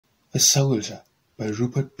The Soldier by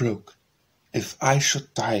Rupert Brooke. If I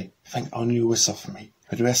should die, think only this of me,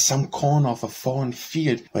 that there's some corner of a foreign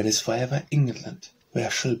field where 'tis forever England, where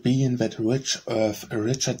shall be in that rich earth a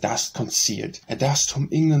richer dust concealed, a dust whom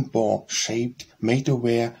England bore, shaped, made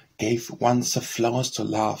aware, gave once the flowers to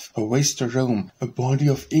love, a waste to roam, a body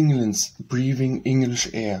of England's, breathing English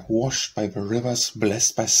air, washed by the rivers,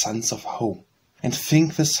 blessed by sons of home. And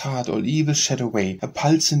think this heart all evil shed away, a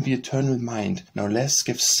pulse in the eternal mind, no less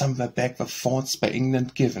gives somewhere back the thoughts by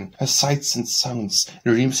England given, her sights and sounds,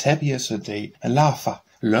 dreams happy as her day, a laughter,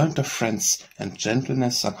 learnt of friends, and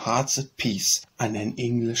gentleness and hearts at peace, and an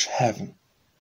English heaven.